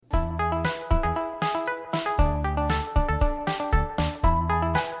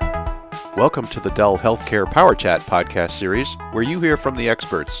Welcome to the Dell Healthcare Power Chat podcast series, where you hear from the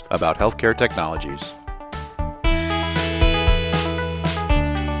experts about healthcare technologies.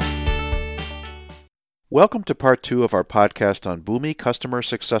 Welcome to part 2 of our podcast on Boomi customer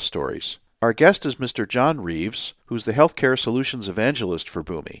success stories. Our guest is Mr. John Reeves, who's the Healthcare Solutions Evangelist for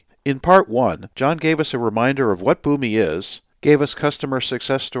Boomi. In part 1, John gave us a reminder of what Boomi is, gave us customer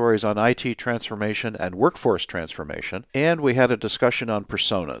success stories on IT transformation and workforce transformation, and we had a discussion on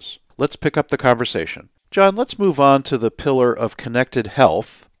personas. Let's pick up the conversation. John, let's move on to the pillar of connected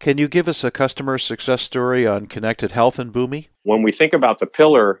health. Can you give us a customer success story on connected health in Boomi? When we think about the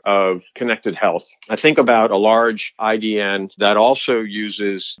pillar of connected health, I think about a large IDN that also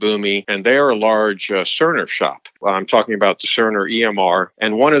uses Boomi, and they're a large Cerner shop. I'm talking about the Cerner EMR,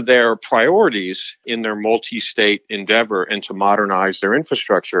 and one of their priorities in their multi-state endeavor and to modernize their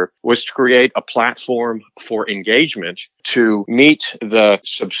infrastructure was to create a platform for engagement to meet the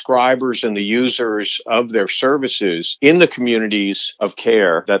subscribers and the users of their services in the communities of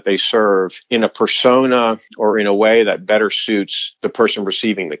care that they serve in a persona or in a way that better suits the person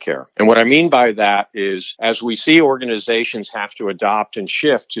receiving the care. And what I mean by that is, as we see organizations have to adopt and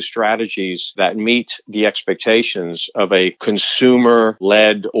shift to strategies that meet the expectations of a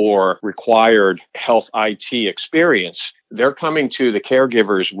consumer-led or required health IT experience, they're coming to the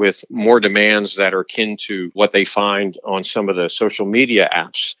caregivers with more demands that are akin to what they find on some of the social media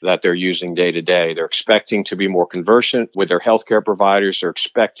apps that they're using day to day. They're expecting to be more conversant with their healthcare providers. They're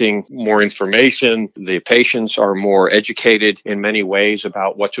expecting more information. The patients are more educated in many ways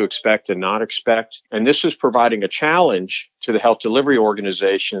about what to expect and not expect. And this is providing a challenge to the health delivery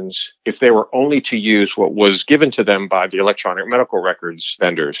organizations if they were only to use what was given to them by the electronic medical records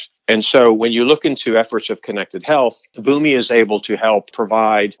vendors. And so when you look into efforts of connected health, Boomi is able to help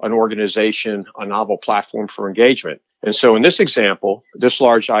provide an organization a novel platform for engagement. And so in this example, this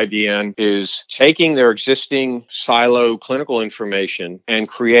large IDN is taking their existing silo clinical information and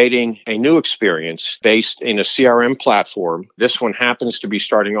creating a new experience based in a CRM platform. This one happens to be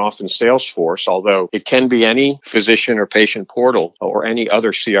starting off in Salesforce, although it can be any physician or patient portal or any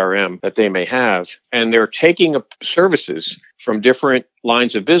other CRM that they may have. And they're taking services from different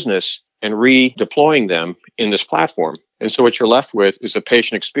lines of business and redeploying them in this platform. And so what you're left with is a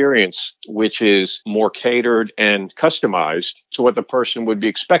patient experience which is more catered and customized to what the person would be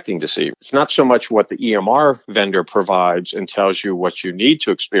expecting to see. It's not so much what the EMR vendor provides and tells you what you need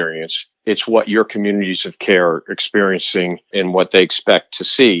to experience. It's what your communities of care are experiencing and what they expect to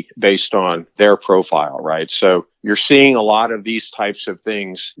see based on their profile, right? So you're seeing a lot of these types of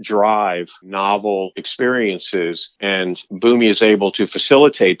things drive novel experiences, and Boomi is able to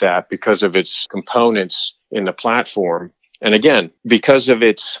facilitate that because of its components in the platform. And again, because of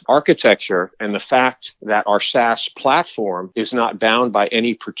its architecture and the fact that our SaaS platform is not bound by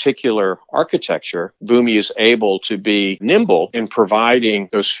any particular architecture, Boomi is able to be nimble in providing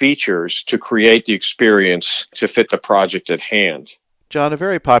those features to create the experience to fit the project at hand. John, a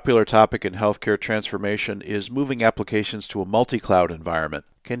very popular topic in healthcare transformation is moving applications to a multi-cloud environment.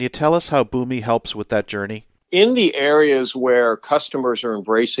 Can you tell us how Boomi helps with that journey? In the areas where customers are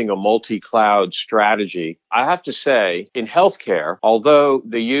embracing a multi-cloud strategy, I have to say, in healthcare, although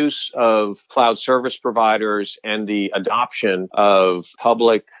the use of cloud service providers and the adoption of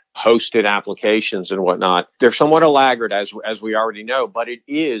public hosted applications and whatnot, they're somewhat a laggard, as we already know, but it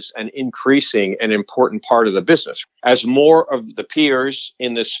is an increasing and important part of the business. As more of the peers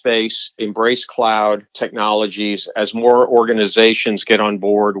in this space embrace cloud technologies, as more organizations get on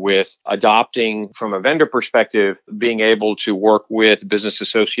board with adopting, from a vendor perspective, being able to work with business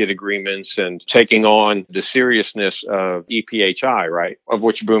associate agreements and taking on the seriousness of EPHI, right, of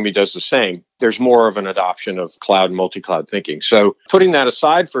which Boomi does the same, there's more of an adoption of cloud and multi-cloud thinking. So putting that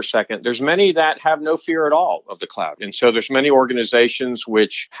aside for a second, there's many that have no fear at all of the cloud. And so there's many organizations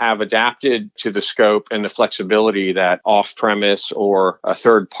which have adapted to the scope and the flexibility that off-premise or a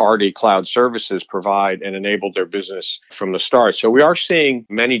third-party cloud services provide and enable their business from the start. So we are seeing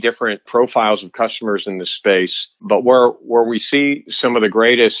many different profiles of customers in this space, but where we see some of the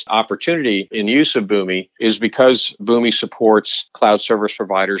greatest opportunity in use of Boomi is because Boomi supports cloud service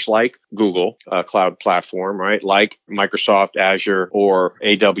providers like Google, cloud platform, right? Like Microsoft Azure or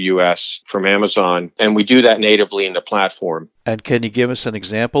AWS from Amazon. And we do that natively in the platform. And can you give us an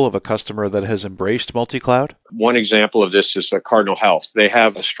example of a customer that has embraced multi-cloud? One example of this is Cardinal Health. They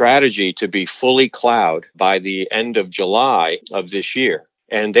have a strategy to be fully cloud by the end of July of this year.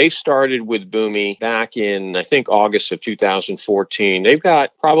 And they started with Boomi back in, I think, August of 2014. They've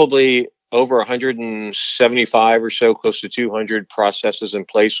got probably over 175 or so, close to 200 processes in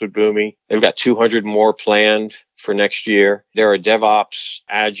place with Boomi. They've got 200 more planned for next year. They're a DevOps,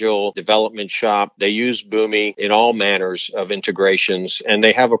 agile development shop. They use Boomi in all manners of integrations, and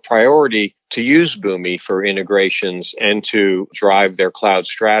they have a priority to use Boomi for integrations and to drive their cloud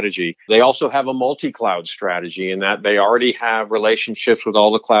strategy. They also have a multi-cloud strategy in that they already have relationships with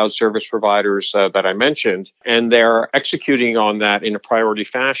all the cloud service providers that I mentioned, and they're executing on that in a priority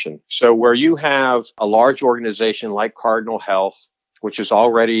fashion. So where you have a large organization like Cardinal Health, which is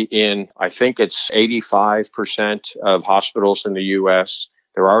already in, I think it's 85% of hospitals in the U.S.,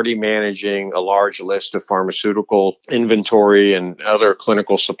 they're already managing a large list of pharmaceutical inventory and other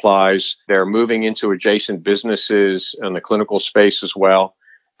clinical supplies. They're moving into adjacent businesses in the clinical space as well.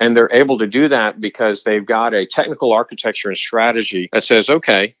 And they're able to do that because they've got a technical architecture and strategy that says,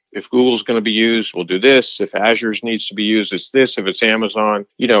 okay, if Google's going to be used, we'll do this. If Azure needs to be used, it's this. If it's Amazon,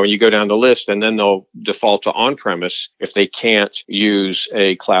 and you go down the list, and then they'll default to on-premise if they can't use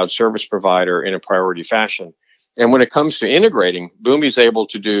a cloud service provider in a priority fashion. And when it comes to integrating, Boomi is able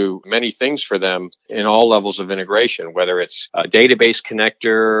to do many things for them in all levels of integration, whether it's a database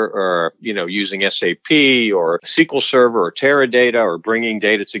connector or, using SAP or SQL Server or Teradata or bringing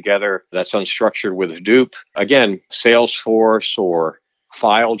data together that's unstructured with Hadoop. Again, Salesforce or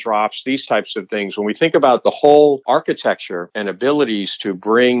file drops, these types of things. When we think about the whole architecture and abilities to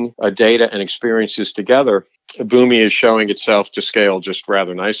bring data and experiences together, Boomi is showing itself to scale just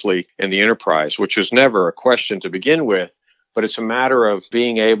rather nicely in the enterprise, which was never a question to begin with, but it's a matter of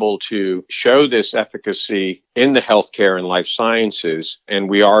being able to show this efficacy in the healthcare and life sciences. And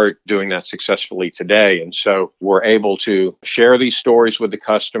we are doing that successfully today. And so we're able to share these stories with the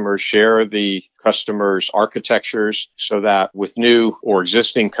customers, share the customers' architectures so that with new or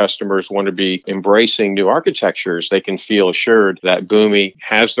existing customers want to be embracing new architectures, they can feel assured that Boomi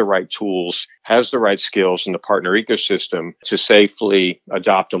has the right tools, has the right skills in the partner ecosystem to safely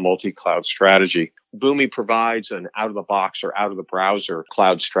adopt a multi-cloud strategy. Boomi provides an out-of-the-box or out-of-the-browser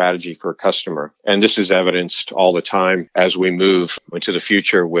cloud strategy for a customer. And this is evidenced all the time as we move into the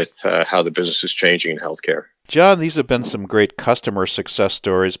future with how the business is changing in healthcare. John, these have been some great customer success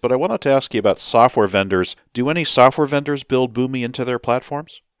stories, but I wanted to ask you about software vendors. Do any software vendors build Boomi into their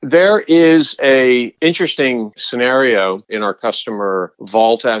platforms? There is a interesting scenario in our customer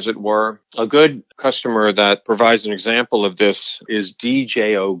vault, as it were. A good customer that provides an example of this is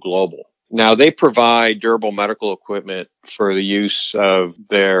DJO Global. Now, they provide durable medical equipment for the use of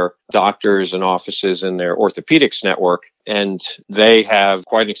their doctors and offices in their orthopedics network, and they have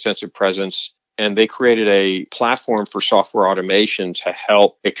quite an extensive presence. And they created a platform for software automation to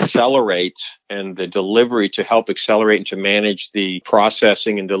help accelerate and the delivery to help accelerate and to manage the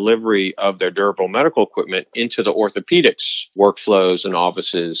processing and delivery of their durable medical equipment into the orthopedics workflows and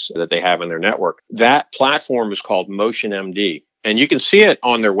offices that they have in their network. That platform is called MotionMD. And you can see it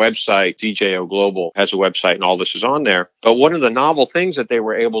on their website. DJO Global has a website and all this is on there. But one of the novel things that they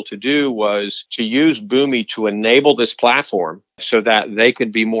were able to do was to use Boomi to enable this platform so that they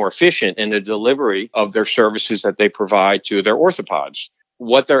could be more efficient in the delivery of their services that they provide to their orthopods.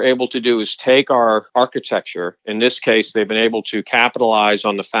 What they're able to do is take our architecture. In this case, they've been able to capitalize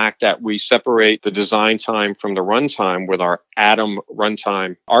on the fact that we separate the design time from the runtime with our Atom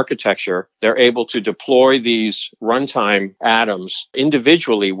runtime architecture. They're able to deploy these runtime atoms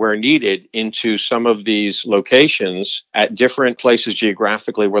individually where needed into some of these locations at different places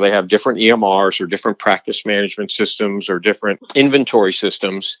geographically where they have different EMRs or different practice management systems or different inventory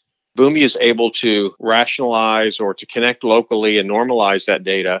systems. Boomi is able to rationalize or to connect locally and normalize that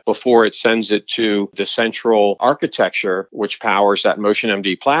data before it sends it to the central architecture, which powers that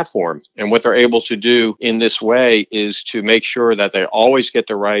MotionMD platform. And what they're able to do in this way is to make sure that they always get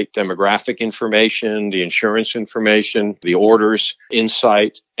the right demographic information, the insurance information, the orders,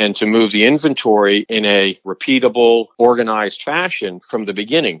 insight, and to move the inventory in a repeatable, organized fashion from the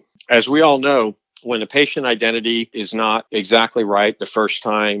beginning. As we all know, when a patient identity is not exactly right the first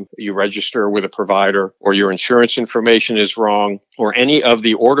time you register with a provider, or your insurance information is wrong, or any of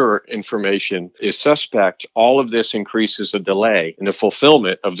the order information is suspect, all of this increases a delay in the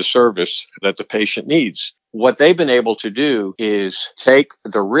fulfillment of the service that the patient needs. What they've been able to do is take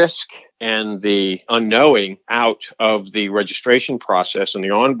the risk and the unknowing out of the registration process and the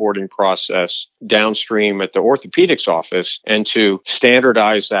onboarding process downstream at the orthopedics office, and to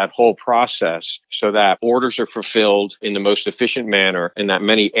standardize that whole process so that orders are fulfilled in the most efficient manner and that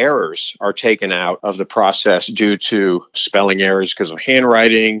many errors are taken out of the process due to spelling errors because of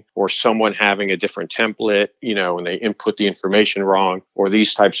handwriting or someone having a different template, and they input the information wrong or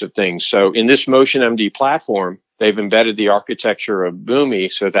these types of things. So in this MotionMD platform, they've embedded the architecture of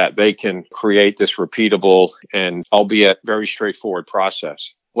Boomi so that they can create this repeatable and albeit very straightforward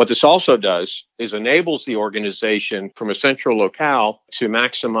process. What this also does is enables the organization from a central locale to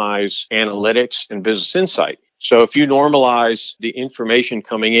maximize analytics and business insight. So if you normalize the information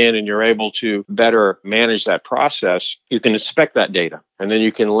coming in and you're able to better manage that process, you can inspect that data. And then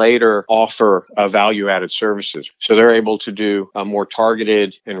you can later offer value-added services. So they're able to do more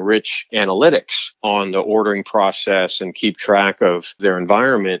targeted and rich analytics on the ordering process and keep track of their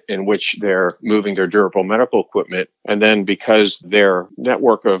environment in which they're moving their durable medical equipment. And then because their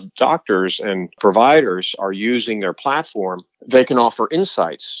network of doctors and providers are using their platform, they can offer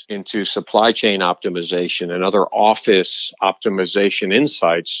insights into supply chain optimization and other office optimization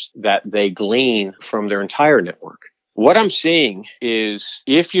insights that they glean from their entire network. What I'm seeing is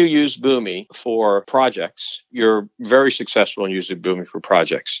if you use Boomi for projects, you're very successful in using Boomi for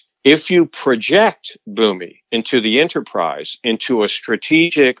projects. If you project Boomi into the enterprise, into a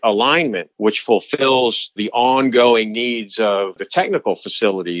strategic alignment which fulfills the ongoing needs of the technical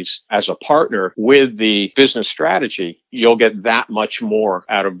facilities as a partner with the business strategy, you'll get that much more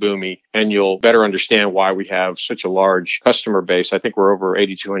out of Boomi, and you'll better understand why we have such a large customer base. I think we're over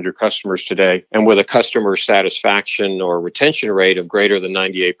 8,200 customers today, and with a customer satisfaction or retention rate of greater than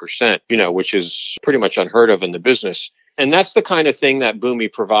 98%, which is pretty much unheard of in the business. And that's the kind of thing that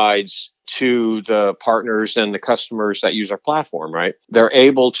Boomi provides to the partners and the customers that use our platform, right? They're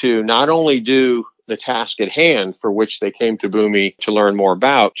able to not only do the task at hand for which they came to Boomi to learn more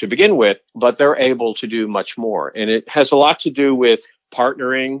about to begin with, but they're able to do much more. And it has a lot to do with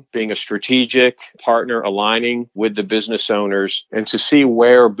partnering, being a strategic partner, aligning with the business owners, and to see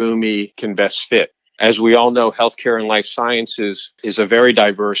where Boomi can best fit. As we all know, healthcare and life sciences is a very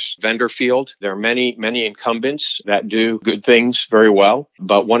diverse vendor field. There are many, many incumbents that do good things very well.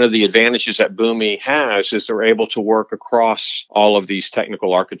 But one of the advantages that Boomi has is they're able to work across all of these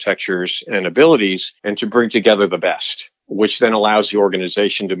technical architectures and abilities and to bring together the best, which then allows the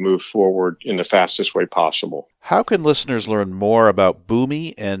organization to move forward in the fastest way possible. How can listeners learn more about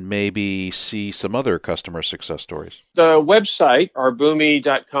Boomi and maybe see some other customer success stories? The website, our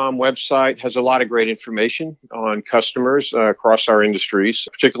Boomi.com website, has a lot of great information on customers across our industries,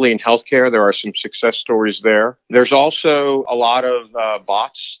 particularly in healthcare. There are some success stories there. There's also a lot of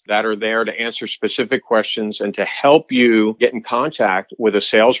bots that are there to answer specific questions and to help you get in contact with a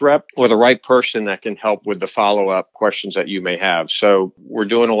sales rep or the right person that can help with the follow-up questions that you may have. So we're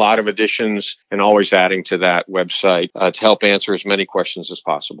doing a lot of additions and always adding to that website to help answer as many questions as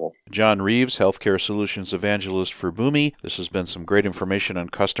possible. John Reeves, Healthcare Solutions Evangelist for Boomi. This has been some great information on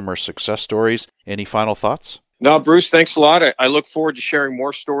customer success stories. Any final thoughts? No, Bruce, thanks a lot. I look forward to sharing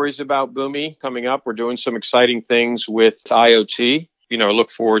more stories about Boomi coming up. We're doing some exciting things with IoT. Look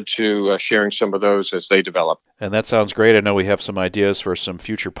forward to sharing some of those as they develop. And that sounds great. I know we have some ideas for some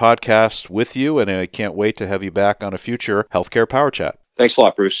future podcasts with you, and I can't wait to have you back on a future Healthcare Power Chat. Thanks a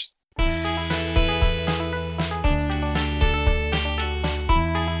lot, Bruce.